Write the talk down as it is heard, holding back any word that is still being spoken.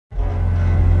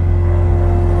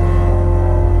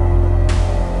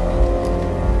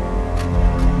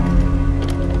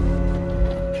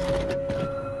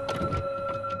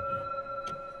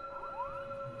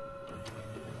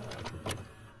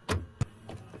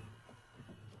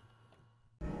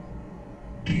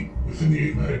Deep within the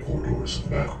enigmatic corridors of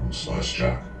the Backrooms lies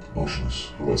Jack,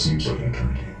 motionless for what seems like an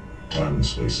eternity. Time and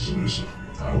space is elusive.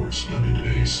 Hours blend into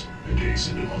days, and days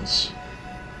into months.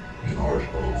 In the heart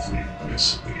of level 3,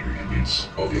 amidst the eerie ambiance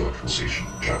of the electrical station,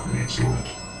 Jack remains dormant.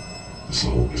 This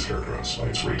level is characterized by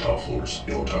its gray tile floors,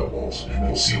 yellow tile walls, and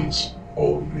metal ceilings,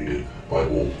 all illuminated by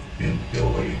old and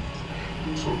yellow lighting.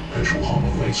 The perpetual hum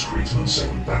of lights creates an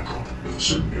unsettling backdrop, with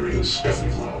certain areas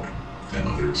deafeningly loud, and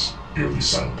others eerily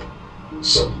silent.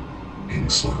 Sudden,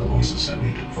 inexplicable noises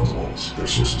emanate from the walls, their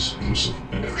sources elusive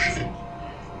and ever-shifting.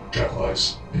 Jack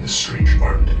lies in this strange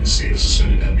environment in a state of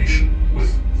suspended animation,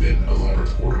 within a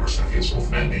labyrinth corridors that feels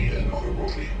both man-made and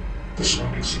otherworldly. The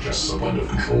surroundings suggests a blend of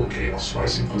control and chaos,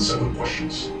 raising unsettling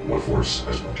questions. What force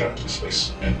has brought Jack to this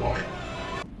place, and why?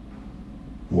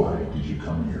 Why did you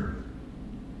come here?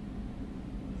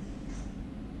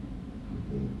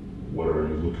 What are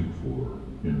you looking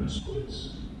for in this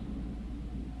place?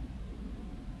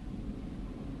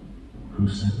 Who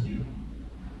sent you?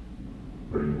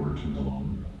 Are you working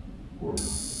alone? Or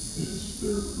is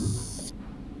there a group?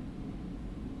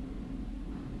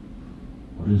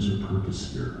 What is your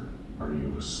purpose here? Are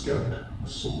you a scout, a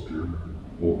soldier,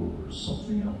 or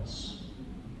something else?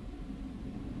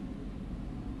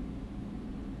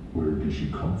 Where did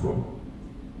you come from?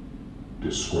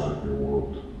 Describe your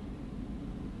world.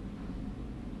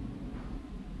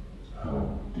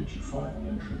 How did you find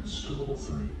the entrance to level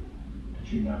 3?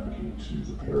 Did you navigate to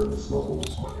the perilous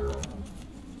levels on your own?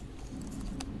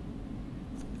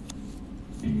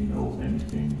 Do you know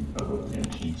anything about the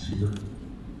entities here?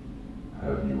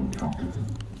 Have you encountered them?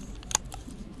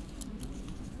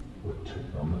 What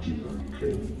technology are you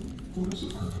carrying? What is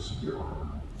the purpose of your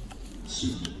armor?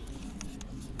 Suit?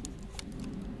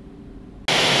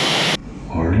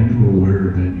 Are you aware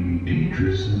of any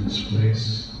dangers in this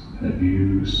place? Have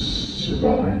you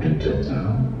survived until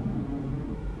now?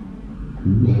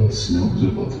 Who else knows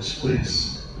about this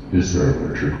place? Is there a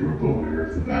larger group aware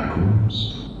of the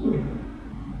Backrooms?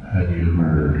 Have you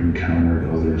ever encountered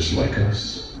others like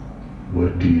us?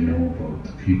 What do you know about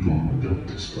the people who built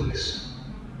this place?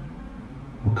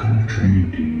 What kind of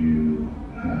training do you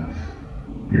have?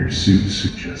 Your suit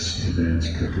suggests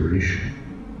advanced preparation.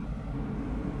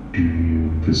 Do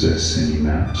you possess any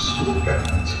maps for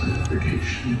balance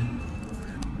verification?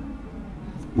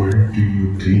 Where do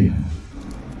you obtain them?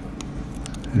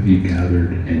 Have you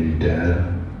gathered any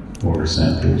data or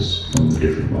samples from the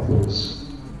different levels?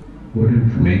 What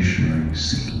information are you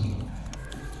seeking?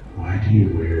 Why do you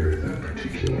wear that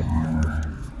particular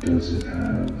armor? Does it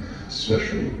have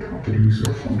special properties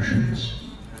or functions?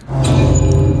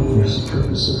 What is the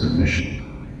purpose of your mission?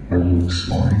 Are you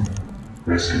exploring,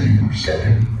 rescuing, or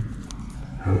scouting?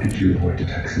 How did you avoid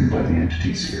detection by the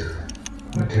entities here?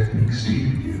 What techniques do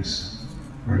you use?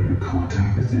 Are you in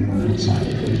contact with anyone outside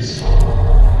the place?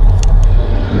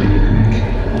 How do you